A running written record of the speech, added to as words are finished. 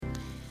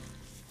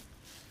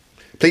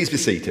Please be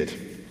seated.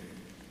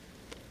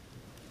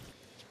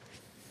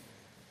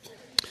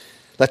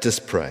 Let us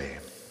pray.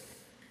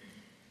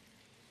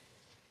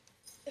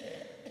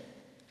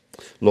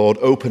 Lord,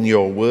 open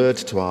your word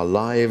to our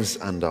lives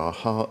and our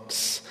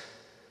hearts,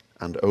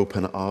 and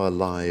open our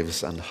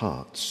lives and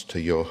hearts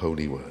to your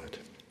holy word.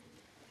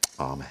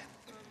 Amen.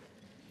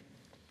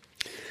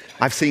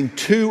 I've seen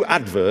two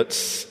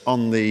adverts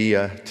on the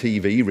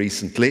TV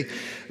recently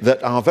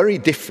that are very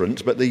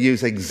different, but they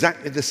use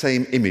exactly the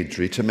same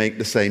imagery to make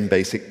the same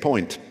basic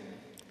point.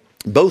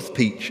 Both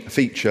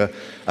feature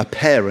a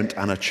parent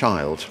and a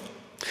child.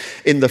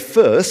 In the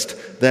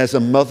first, there's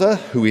a mother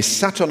who is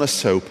sat on a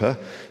sofa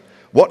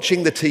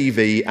watching the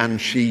TV,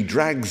 and she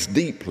drags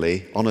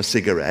deeply on a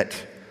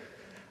cigarette.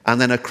 And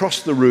then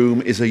across the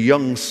room is a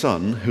young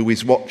son who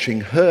is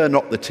watching her,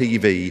 not the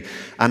TV,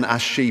 and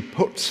as she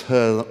puts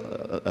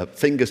her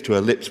fingers to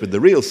her lips with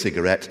the real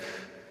cigarette,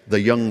 the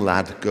young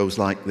lad goes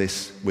like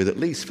this with, at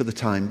least for the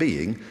time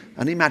being,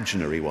 an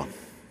imaginary one.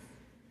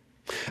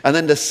 And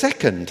then the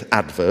second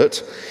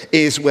advert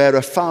is where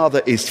a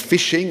father is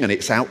fishing, and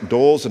it's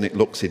outdoors and it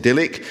looks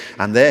idyllic,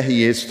 and there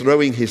he is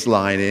throwing his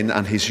line in,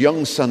 and his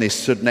young son is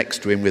stood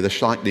next to him with a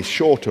slightly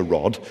shorter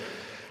rod,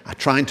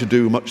 trying to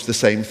do much the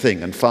same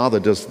thing. And father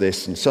does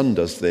this and son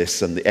does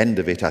this, and the end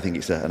of it, I think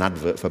it's an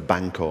advert for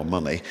bank or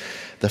money.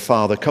 The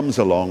father comes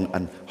along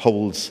and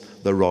holds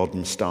the rod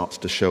and starts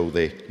to show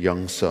the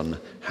young son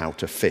how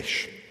to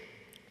fish.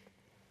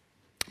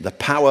 The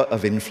power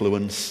of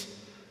influence,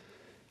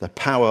 the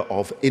power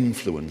of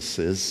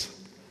influences,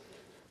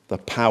 the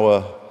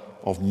power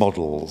of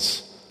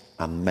models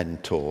and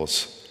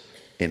mentors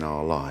in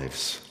our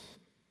lives.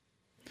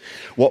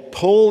 What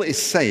Paul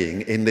is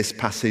saying in this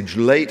passage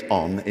late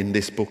on in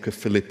this book of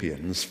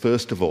Philippians,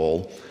 first of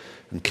all,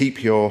 and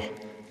keep your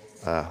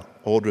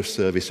order of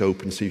service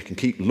open so you can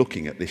keep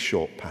looking at this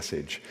short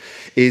passage,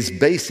 is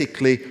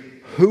basically,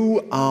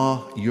 who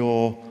are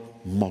your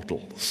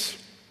models?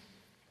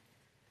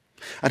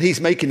 And he's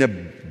making a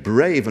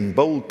brave and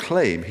bold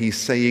claim. He's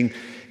saying,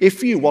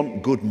 if you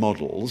want good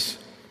models,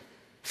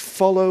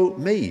 follow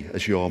me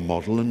as your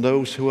model and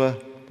those who are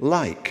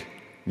like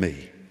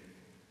me.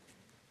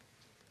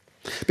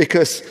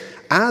 Because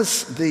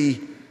as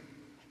the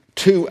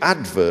two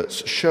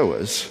adverts show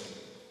us,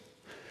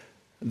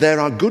 there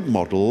are good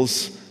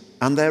models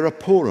and there are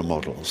poorer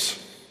models.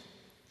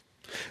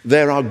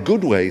 There are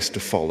good ways to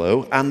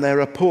follow and there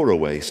are poorer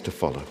ways to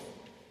follow.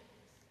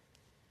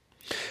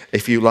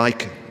 If you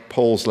like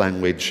Paul's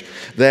language,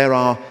 there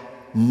are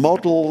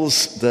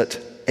models that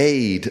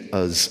aid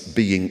us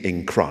being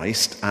in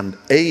Christ and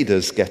aid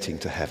us getting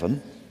to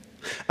heaven.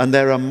 And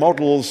there are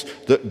models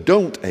that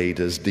don't aid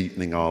us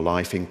deepening our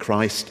life in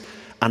Christ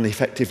and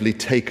effectively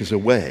take us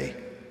away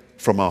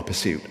from our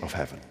pursuit of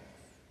heaven.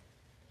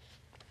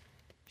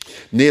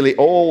 Nearly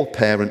all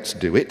parents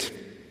do it.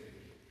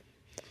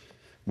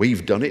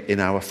 We've done it in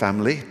our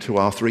family to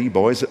our three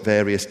boys at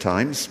various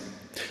times.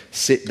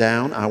 Sit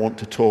down, I want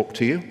to talk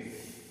to you.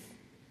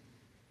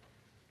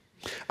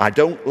 I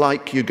don't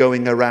like you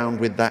going around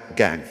with that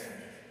gang.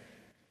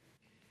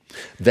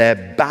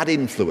 They're bad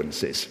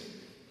influences.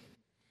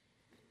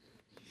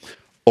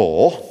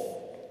 Or,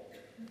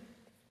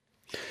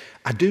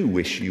 I do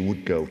wish you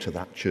would go to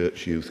that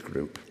church youth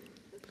group.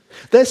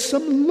 There's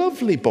some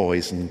lovely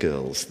boys and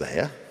girls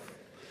there.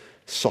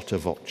 Sotto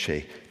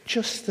voce,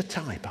 just the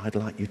type I'd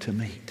like you to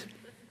meet.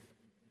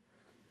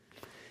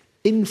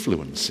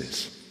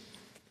 Influences.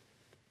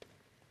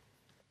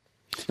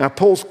 Now,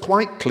 Paul's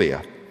quite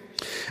clear,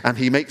 and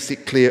he makes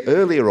it clear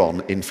earlier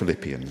on in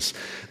Philippians,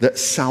 that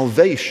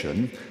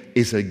salvation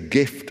is a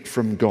gift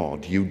from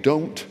God. You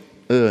don't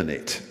earn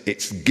it.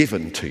 It's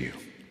given to you.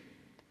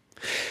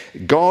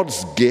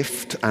 God's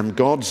gift and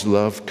God's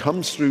love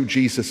comes through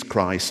Jesus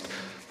Christ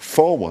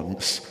for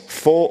once,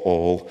 for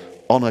all,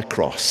 on a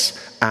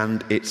cross,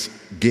 and it's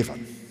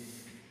given.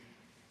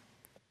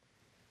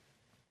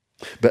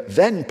 But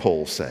then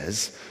Paul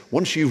says,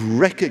 once you've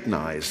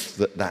recognized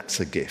that that's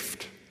a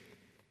gift,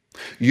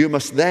 you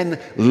must then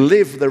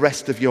live the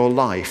rest of your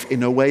life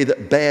in a way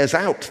that bears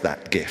out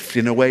that gift,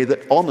 in a way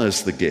that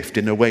honors the gift,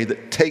 in a way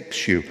that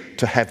takes you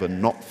to heaven,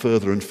 not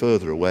further and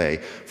further away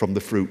from the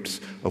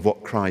fruits of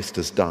what Christ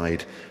has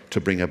died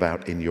to bring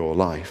about in your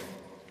life.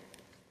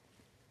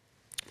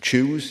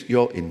 Choose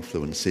your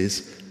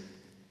influences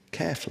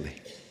carefully.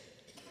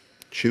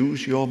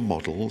 Choose your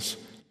models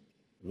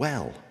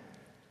well.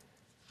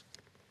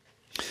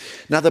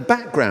 Now, the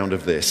background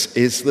of this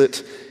is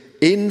that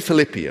in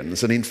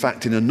Philippians, and in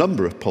fact in a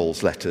number of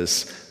Paul's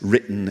letters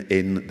written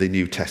in the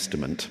New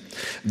Testament,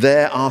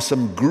 there are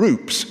some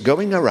groups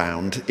going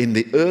around in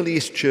the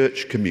earliest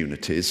church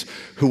communities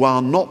who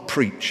are not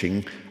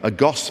preaching a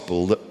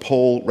gospel that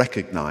Paul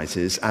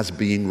recognizes as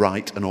being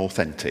right and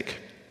authentic.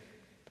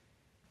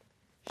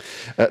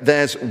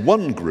 There's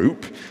one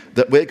group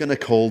that we're going to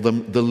call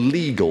them the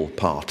legal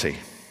party.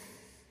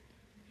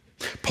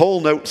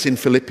 Paul notes in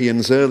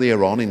Philippians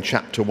earlier on in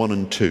chapter 1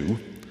 and 2,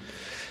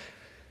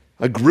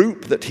 a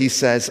group that he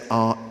says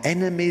are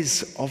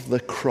enemies of the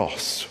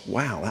cross.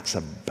 Wow, that's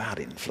a bad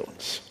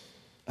influence.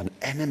 an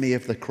enemy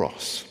of the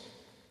cross.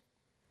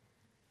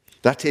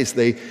 That is,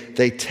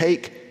 they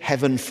take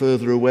heaven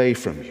further away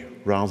from you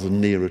rather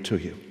than nearer to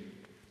you.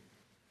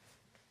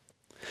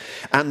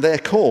 And they're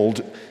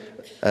called,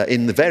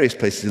 in the various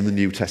places in the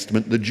New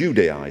Testament, the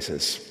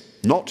Judaizers.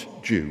 Not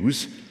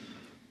Jews,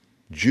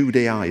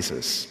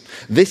 Judaizers.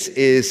 This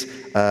is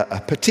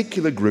a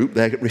particular group.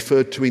 They're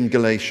referred to in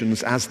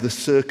Galatians as the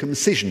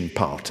circumcision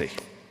party.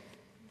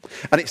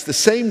 And it's the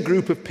same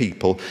group of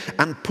people,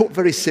 and put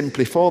very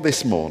simply for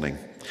this morning,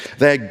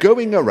 they're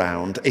going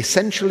around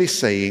essentially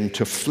saying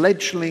to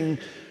fledgling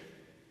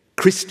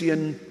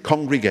Christian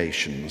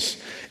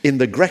congregations in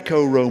the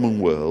Greco-Roman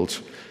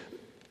world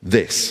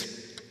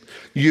this: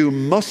 you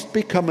must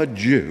become a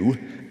Jew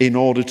in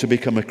order to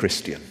become a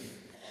Christian.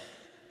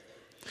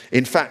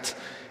 In fact,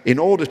 in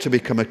order to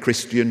become a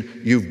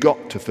Christian, you've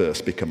got to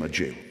first become a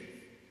Jew.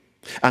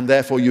 And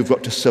therefore you've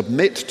got to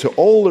submit to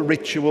all the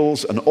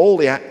rituals and all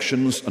the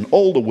actions and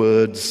all the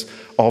words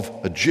of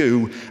a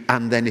Jew,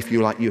 and then, if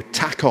you like, you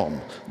tack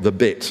on the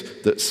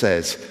bit that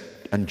says,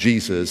 and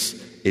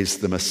Jesus is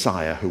the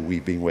Messiah who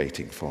we've been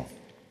waiting for.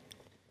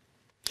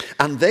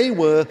 And they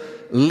were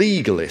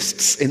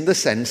legalists in the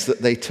sense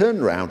that they turned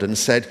around and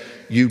said,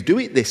 you do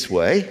it this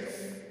way,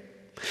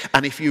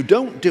 and if you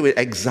don't do it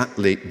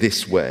exactly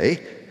this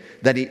way,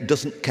 then it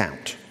doesn't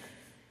count.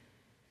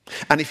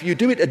 And if you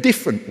do it a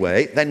different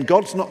way, then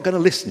God's not going to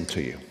listen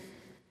to you.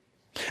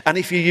 And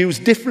if you use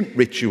different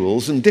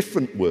rituals and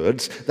different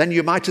words, then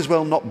you might as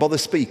well not bother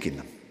speaking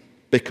them,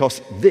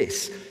 because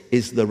this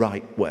is the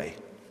right way.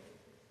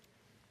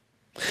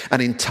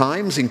 And in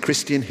times in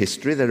Christian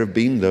history, there have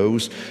been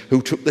those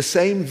who took the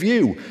same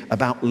view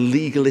about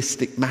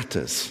legalistic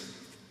matters.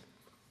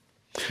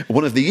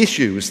 One of the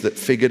issues that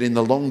figured in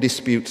the long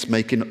disputes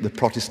making up the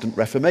Protestant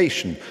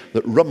Reformation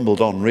that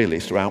rumbled on really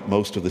throughout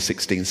most of the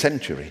 16th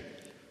century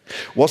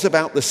was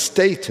about the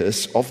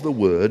status of the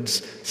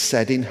words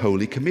said in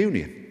Holy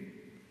Communion.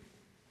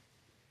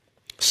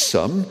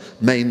 Some,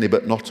 mainly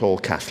but not all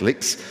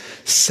Catholics,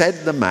 said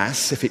the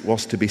Mass, if it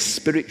was to be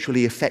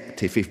spiritually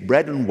effective, if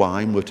bread and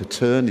wine were to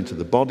turn into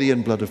the body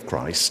and blood of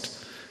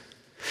Christ,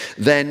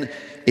 then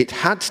it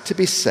had to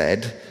be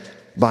said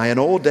by an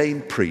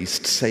ordained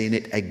priest saying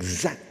it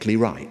exactly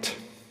right.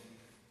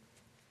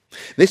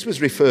 This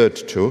was referred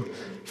to,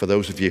 for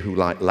those of you who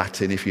like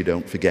Latin, if you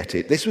don't forget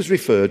it, this was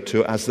referred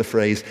to as the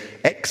phrase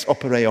ex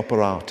opere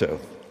operato,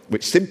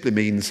 which simply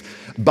means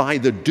by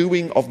the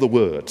doing of the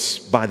words,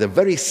 by the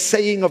very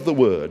saying of the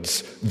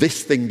words,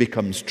 this thing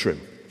becomes true.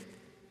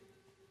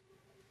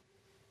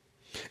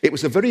 It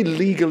was a very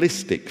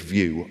legalistic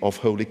view of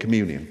Holy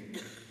Communion.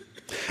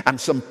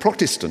 And some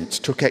Protestants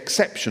took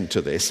exception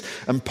to this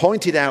and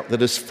pointed out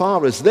that as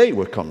far as they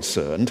were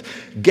concerned,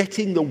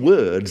 getting the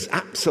words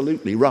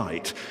absolutely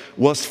right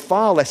was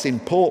far less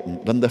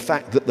important than the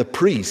fact that the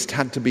priest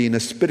had to be in a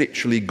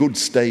spiritually good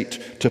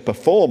state to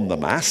perform the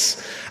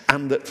Mass,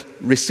 and that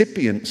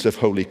recipients of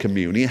Holy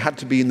Communion had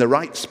to be in the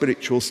right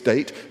spiritual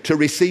state to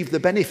receive the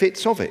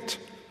benefits of it.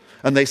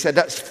 And they said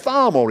that's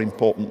far more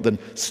important than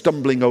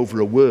stumbling over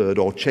a word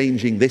or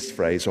changing this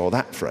phrase or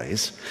that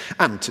phrase.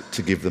 And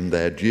to give them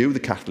their due,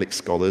 the Catholic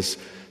scholars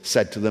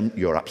said to them,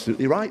 you're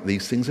absolutely right,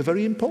 these things are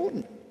very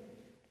important.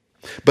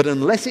 But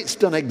unless it's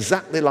done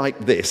exactly like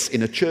this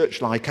in a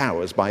church like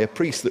ours by a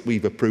priest that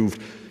we've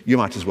approved, you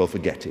might as well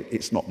forget it.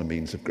 It's not the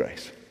means of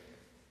grace.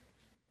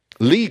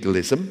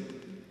 Legalism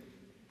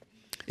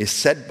is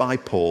said by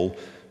Paul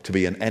to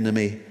be an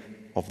enemy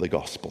of the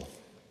gospel,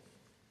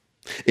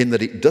 in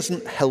that it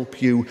doesn't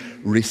help you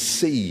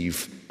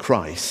receive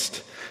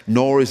Christ,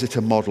 nor is it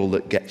a model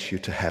that gets you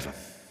to heaven.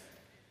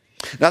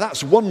 Now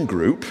that's one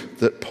group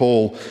that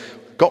Paul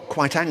got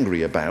quite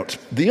angry about.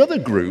 The other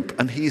group,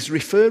 and he's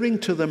referring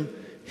to them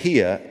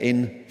here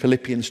in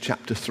Philippians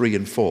chapter 3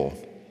 and 4.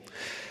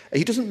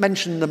 He doesn't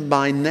mention them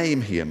by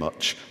name here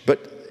much,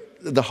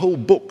 but the whole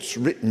book's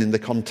written in the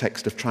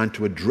context of trying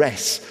to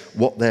address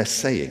what they're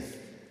saying.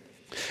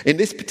 In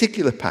this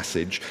particular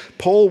passage,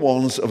 Paul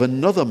warns of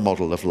another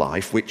model of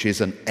life, which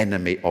is an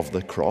enemy of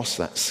the cross,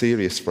 that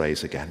serious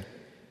phrase again.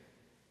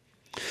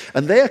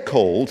 And they are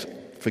called,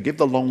 forgive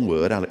the long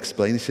word, I'll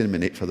explain this in a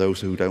minute for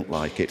those who don't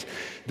like it,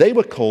 they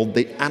were called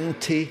the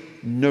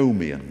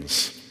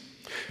antinomians,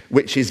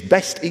 which is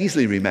best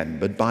easily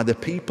remembered by the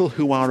people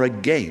who are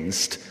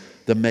against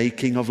the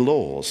making of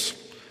laws.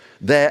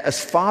 They're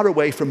as far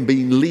away from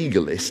being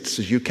legalists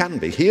as you can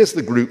be. Here's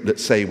the group that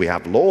say we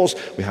have laws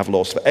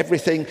for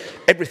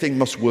everything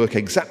must work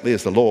exactly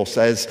as the law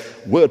says,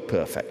 word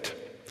perfect.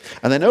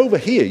 And then over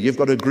here you've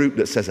got a group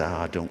that says,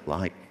 I don't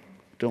like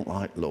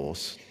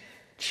laws.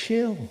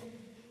 Chill.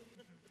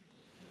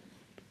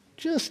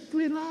 Just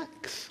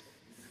relax.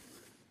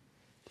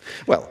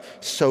 Well,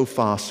 so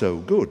far so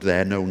good.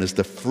 They're known as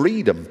the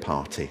Freedom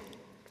Party.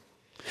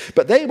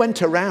 But they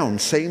went around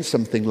saying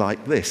something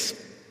like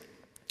this,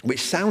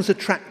 which sounds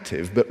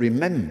attractive, but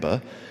remember,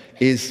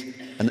 is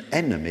an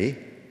enemy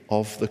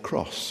of the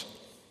cross.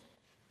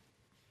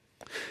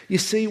 You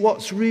see,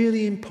 what's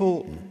really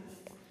important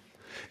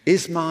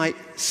is my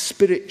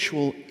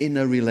spiritual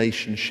inner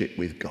relationship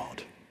with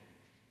God.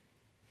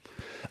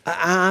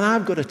 And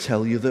I've got to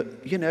tell you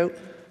that,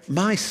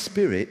 my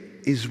spirit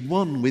is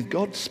one with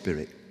God's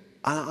spirit.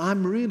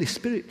 I'm really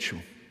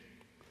spiritual.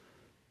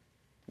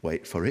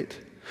 Wait for it.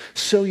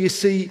 So you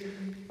see,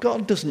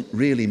 God doesn't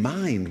really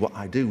mind what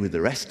I do with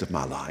the rest of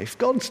my life.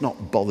 God's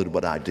not bothered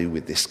what I do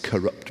with this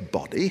corrupt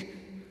body.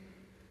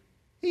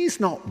 He's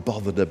not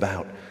bothered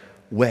about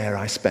where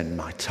I spend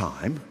my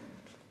time.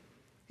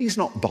 He's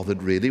not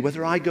bothered really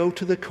whether I go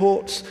to the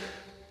courts.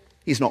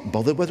 He's not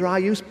bothered whether I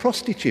use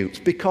prostitutes,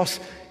 because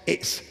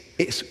it's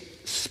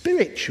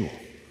spiritual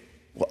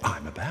what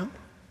I'm about.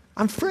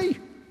 I'm free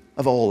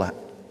of all that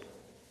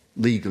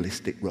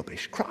legalistic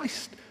rubbish.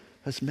 Christ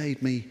has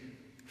made me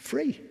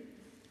free.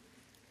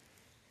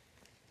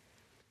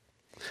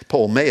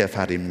 Paul may have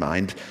had in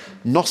mind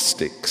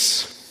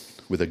Gnostics,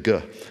 with a G,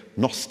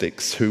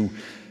 Gnostics who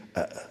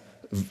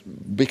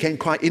became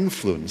quite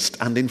influenced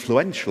and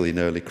influential in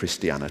early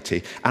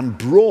Christianity and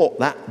brought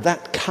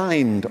that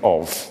kind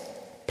of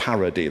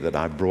parody that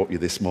I brought you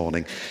this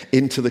morning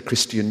into the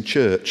Christian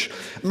church.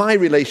 My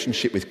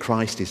relationship with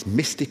Christ is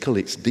mystical,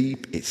 it's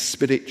deep, it's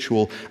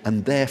spiritual,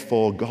 and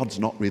therefore God's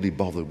not really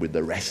bothered with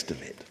the rest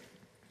of it.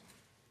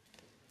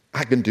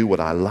 I can do what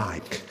I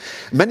like.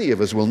 Many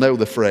of us will know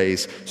the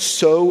phrase,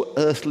 so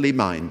earthly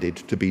minded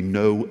to be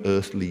no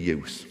earthly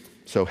use.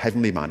 So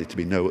heavenly minded to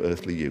be no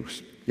earthly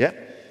use. Yeah?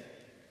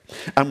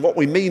 And what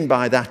we mean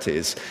by that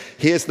is,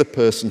 here's the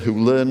person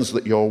who learns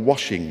that your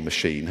washing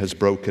machine has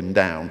broken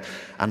down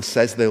and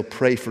says they'll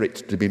pray for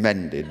it to be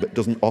mended, but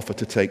doesn't offer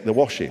to take the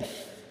washing.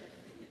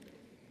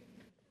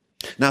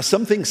 Now,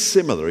 something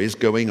similar is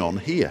going on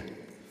here.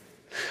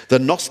 The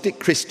Gnostic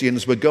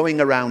Christians were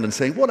going around and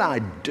saying, what I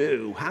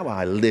do, how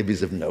I live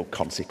is of no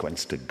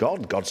consequence to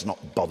God. God's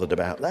not bothered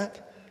about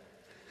that.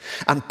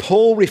 And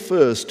Paul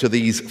refers to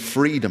these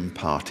freedom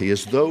party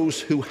as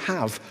those who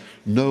have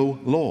no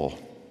law.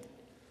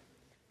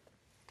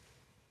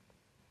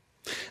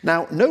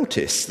 Now,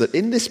 notice that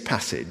in this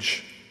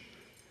passage,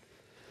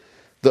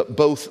 that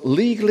both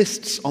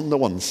legalists on the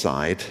one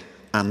side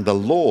and the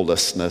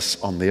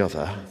lawlessness on the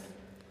other,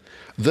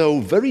 though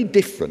very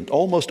different,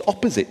 almost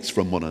opposites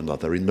from one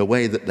another in the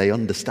way that they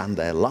understand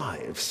their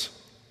lives,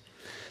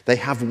 they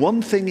have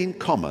one thing in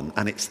common,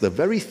 and it's the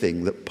very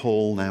thing that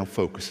Paul now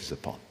focuses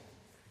upon.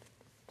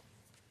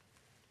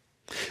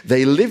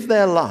 They live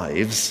their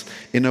lives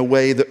in a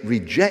way that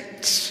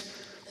rejects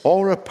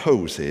or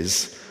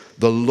opposes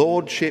the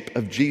lordship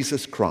of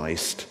Jesus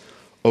Christ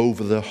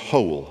over the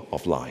whole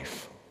of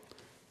life.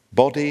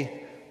 Body,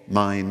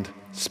 mind,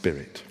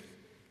 spirit.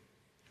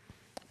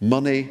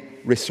 Money,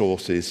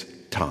 resources,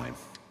 time.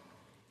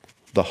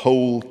 The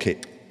whole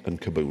kit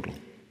and caboodle.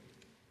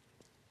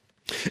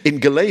 In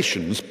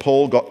Galatians,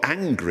 Paul got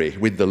angry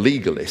with the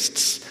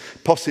legalists,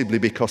 possibly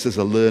because as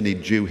a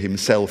learned Jew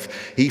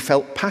himself, he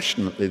felt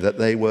passionately that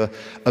they were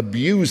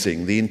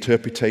abusing the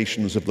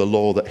interpretations of the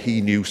law that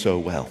he knew so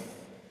well.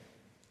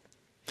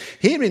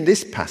 Here in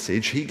this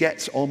passage, he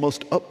gets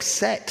almost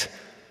upset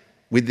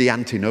with the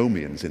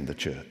antinomians in the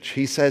church.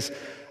 He says,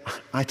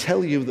 I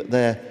tell you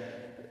that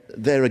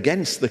they're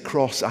against the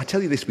cross. I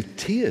tell you this with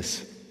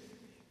tears.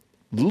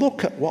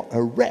 Look at what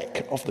a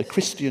wreck of the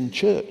Christian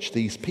church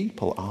these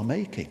people are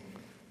making.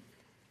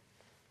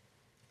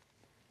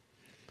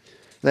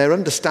 Their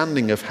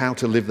understanding of how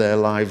to live their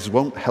lives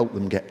won't help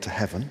them get to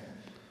heaven.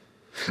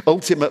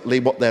 Ultimately,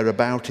 what they're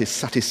about is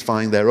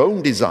satisfying their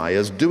own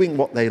desires, doing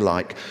what they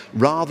like,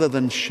 rather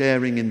than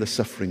sharing in the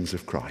sufferings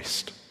of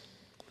Christ.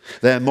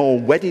 They're more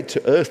wedded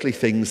to earthly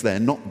things. They're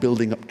not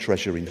building up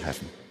treasure in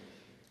heaven.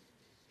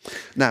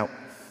 Now,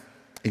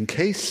 in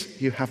case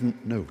you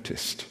haven't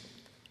noticed,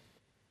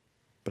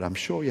 but I'm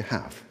sure you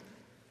have,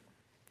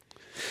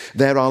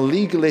 there are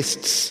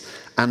legalists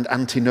and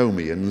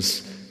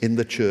antinomians in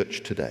the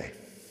church today.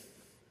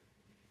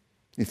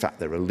 In fact,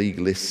 there are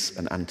legalists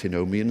and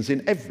antinomians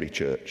in every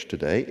church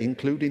today,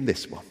 including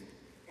this one.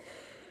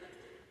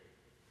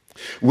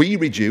 We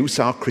reduce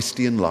our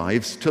Christian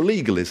lives to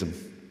legalism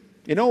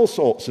in all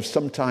sorts of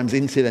sometimes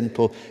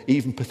incidental,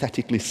 even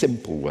pathetically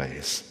simple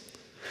ways.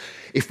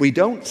 If we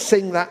don't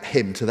sing that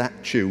hymn to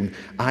that tune,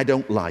 I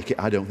don't like it,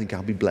 I don't think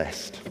I'll be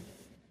blessed.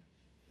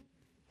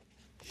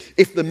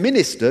 If the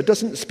minister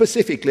doesn't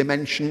specifically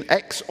mention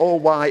X or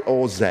Y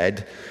or Z,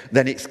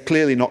 then it's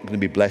clearly not going to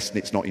be blessed and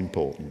it's not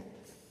important.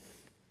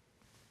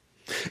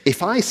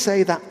 If I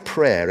say that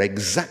prayer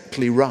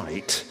exactly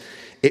right,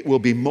 it will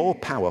be more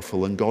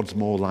powerful and God's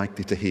more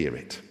likely to hear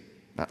it.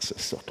 That's a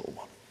subtle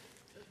one.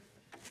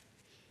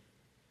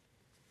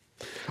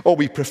 Or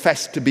we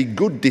profess to be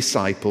good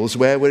disciples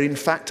where we're in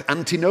fact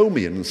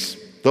antinomians.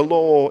 The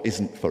law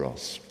isn't for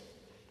us.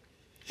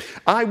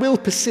 I will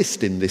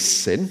persist in this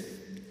sin,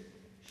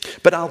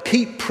 but I'll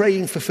keep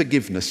praying for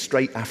forgiveness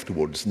straight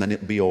afterwards and then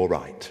it'll be all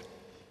right.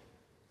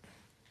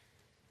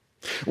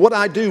 What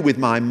I do with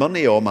my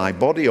money or my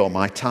body or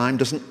my time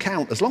doesn't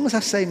count as long as I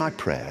say my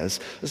prayers,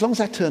 as long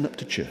as I turn up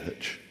to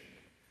church.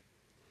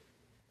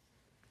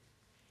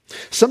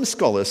 Some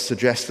scholars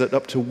suggest that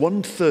up to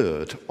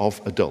 1/3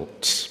 of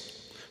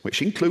adults,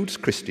 which includes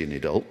Christian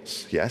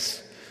adults,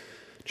 yes,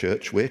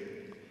 church, we're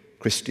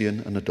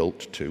Christian and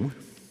adult too,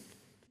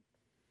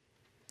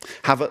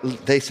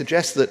 They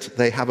suggest that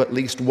they have at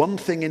least one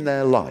thing in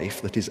their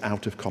life that is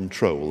out of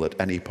control at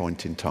any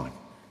point in time.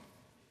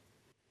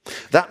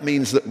 That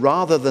means that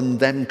rather than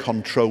them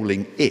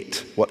controlling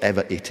it,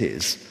 whatever it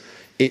is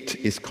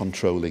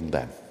controlling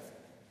them.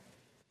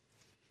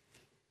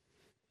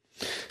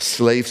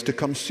 Slaves to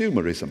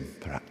consumerism,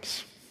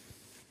 perhaps.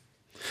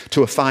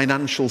 To a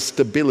financial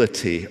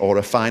stability or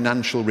a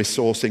financial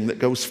resourcing that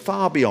goes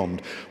far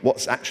beyond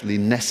what's actually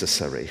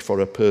necessary for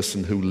a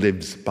person who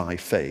lives by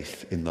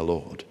faith in the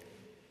Lord.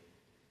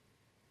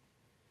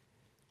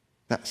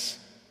 That's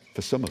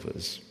for some of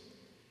us.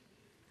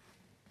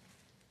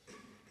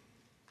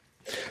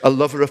 A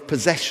lover of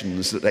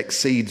possessions that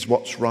exceeds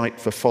what's right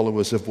for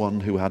followers of one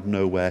who had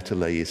nowhere to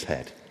lay his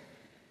head.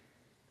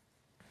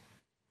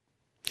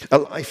 A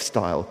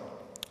lifestyle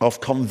of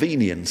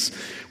convenience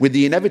with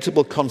the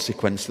inevitable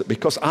consequence that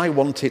because I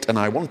want it and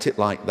I want it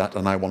like that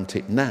and I want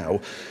it now,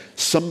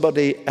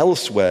 somebody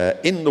elsewhere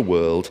in the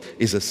world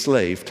is a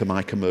slave to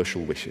my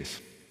commercial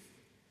wishes.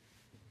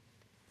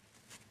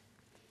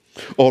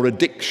 Or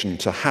addiction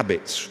to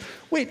habits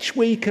which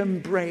we can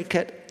break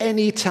at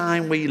any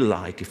time we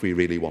like if we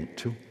really want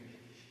to.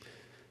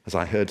 As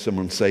I heard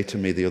someone say to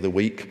me the other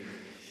week,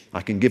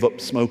 I can give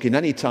up smoking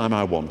any time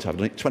I want. I've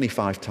done it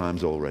 25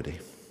 times already.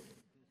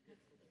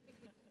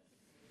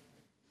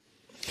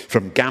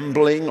 From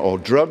gambling or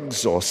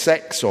drugs or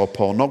sex or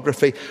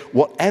pornography,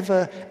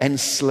 whatever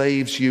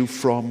enslaves you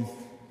from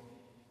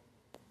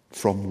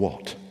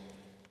what?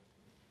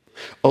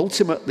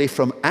 Ultimately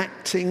from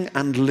acting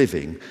and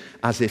living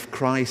as if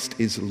Christ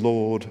is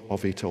Lord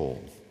of it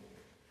all.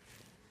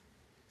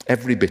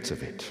 Every bit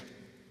of it.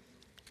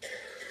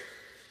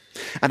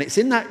 And it's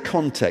in that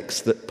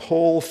context that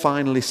Paul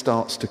finally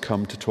starts to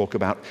come to talk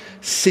about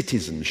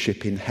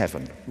citizenship in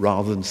heaven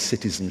rather than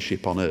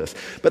citizenship on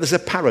earth. But there's a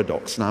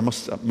paradox, and I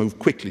must move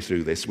quickly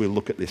through this. We'll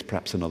look at this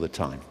perhaps another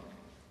time.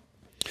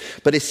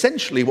 But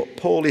essentially what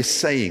Paul is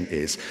saying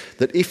is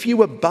that if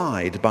you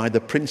abide by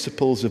the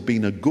principles of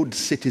being a good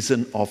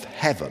citizen of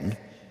heaven,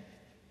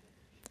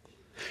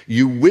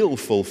 you will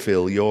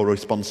fulfill your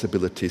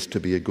responsibilities to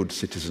be a good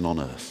citizen on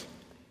earth.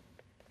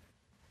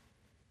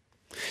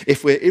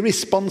 If we're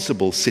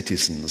irresponsible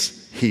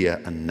citizens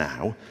here and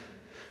now,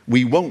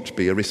 we won't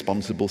be a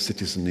responsible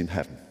citizen in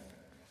heaven.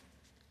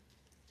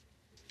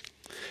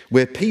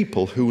 We're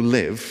people who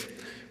live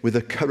with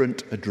a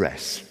current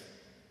address.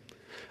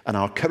 And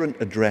our current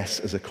address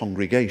as a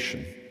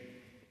congregation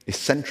is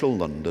central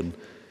London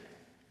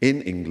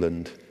in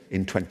England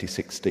in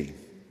 2016.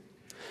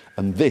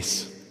 And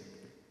this,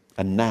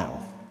 and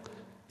now,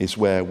 is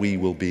where we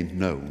will be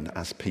known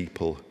as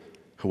people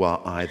who are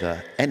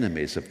either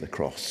enemies of the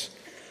cross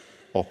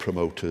or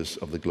promoters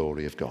of the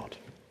glory of God.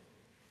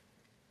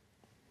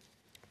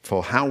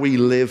 For how we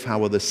live,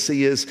 how others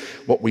see us,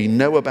 what we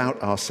know about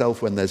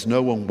ourselves when there's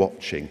no one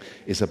watching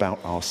is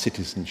about our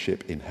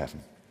citizenship in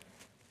heaven.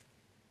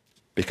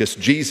 Because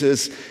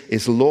Jesus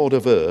is Lord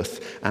of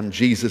earth and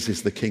Jesus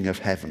is the King of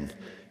heaven.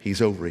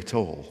 He's over it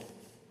all.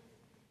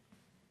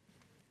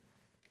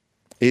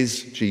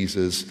 Is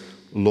Jesus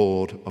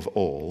Lord of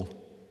all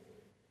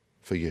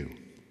for you?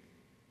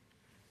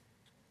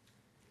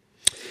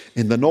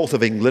 In the north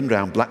of England,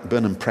 around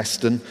Blackburn and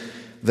Preston,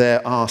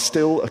 there are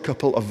still a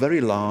couple of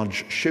very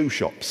large shoe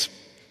shops.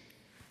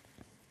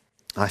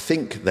 I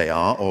think they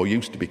are, or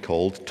used to be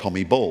called,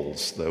 Tommy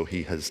Ball's, though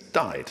he has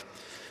died.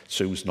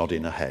 Sue's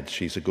nodding her head.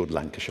 She's a good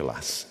Lancashire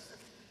lass.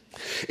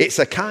 It's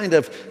a kind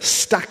of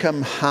stack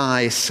 'em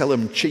high, sell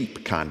 'em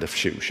cheap kind of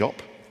shoe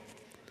shop.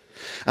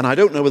 And I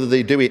don't know whether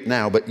they do it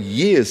now, but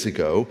years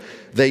ago,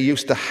 they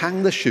used to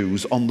hang the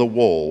shoes on the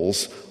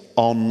walls,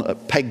 on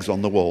pegs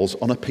on the walls,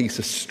 on a piece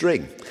of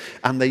string.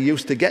 And they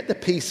used to get the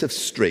piece of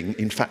string,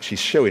 in fact, she's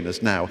showing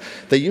us now,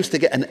 they used to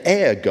get an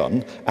air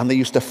gun, and they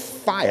used to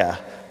fire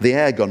the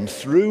air gun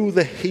through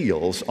the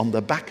heels on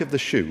the back of the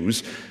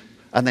shoes,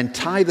 and then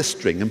tie the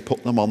string and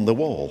put them on the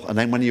wall. And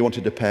then when you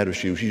wanted a pair of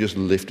shoes, you just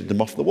lifted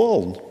them off the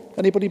wall.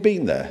 Anybody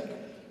been there?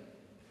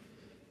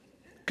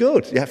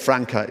 Good. Yeah,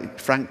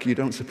 Frank, you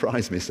don't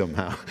surprise me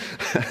somehow.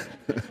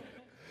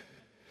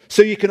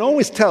 So you can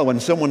always tell when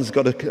someone's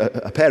got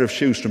a pair of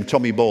shoes from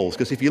Tommy Ball's,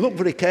 because if you look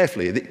very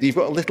carefully, you've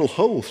got a little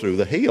hole through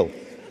the heel.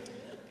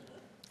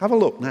 Have a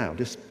look now.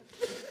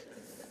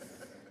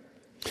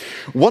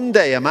 One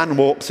day a man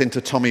walks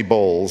into Tommy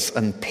Ball's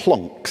and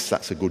plonks,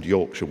 that's a good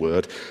Yorkshire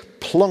word,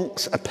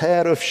 plonks a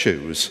pair of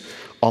shoes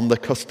on the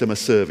customer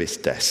service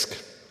desk.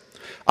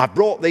 I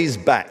brought these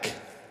back,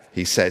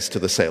 he says to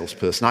the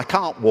salesperson. I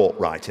can't walk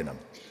right in them.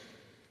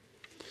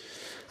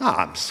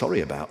 I'm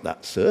sorry about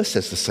that, sir,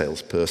 says the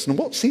salesperson.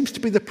 What seems to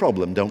be the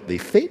problem? Don't they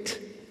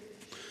fit?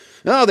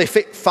 No, they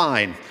fit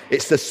fine.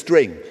 It's the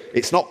string.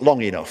 It's not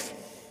long enough.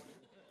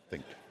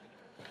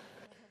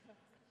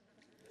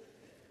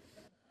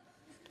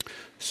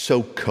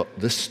 So cut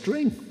the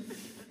string.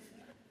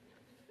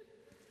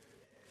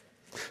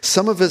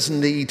 Some of us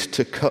need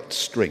to cut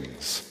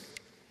strings.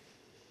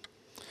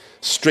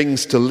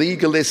 Strings to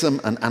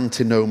legalism and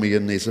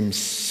antinomianism,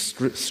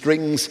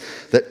 strings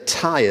that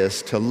tie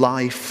us to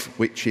life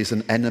which is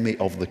an enemy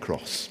of the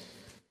cross.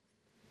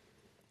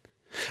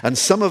 And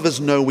some of us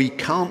know we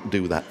can't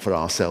do that for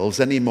ourselves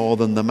any more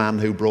than the man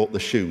who brought the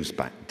shoes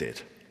back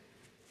did.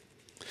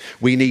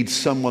 We need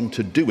someone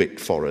to do it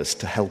for us,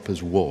 to help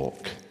us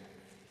walk.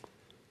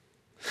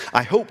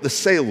 I hope the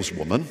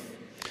saleswoman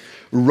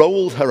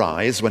rolled her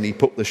eyes when he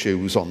put the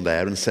shoes on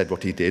there and said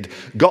what he did,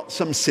 got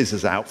some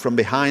scissors out from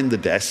behind the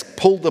desk,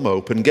 pulled them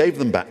open, gave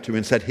them back to him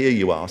and said, "Here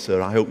you are,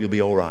 sir, I hope you'll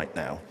be all right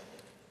now."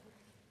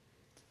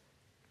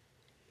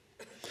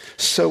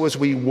 So as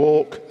we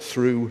walk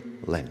through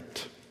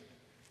Lent,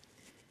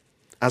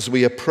 as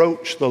we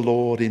approach the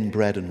Lord in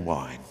bread and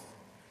wine,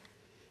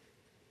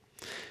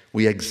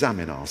 we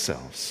examine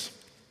ourselves.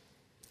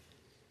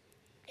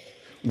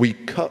 We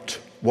cut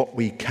what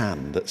we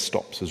can that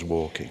stops us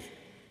walking.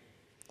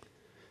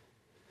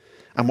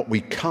 And what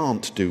we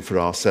can't do for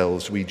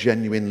ourselves, we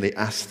genuinely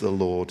ask the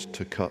Lord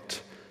to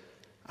cut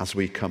as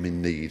we come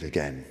in need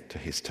again to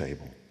his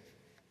table.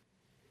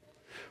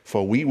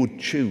 For we would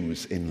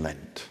choose in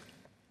Lent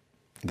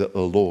that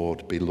the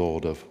Lord be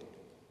Lord of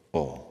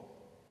all.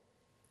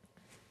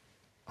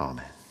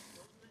 Amen.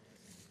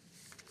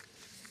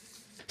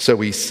 So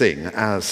we sing as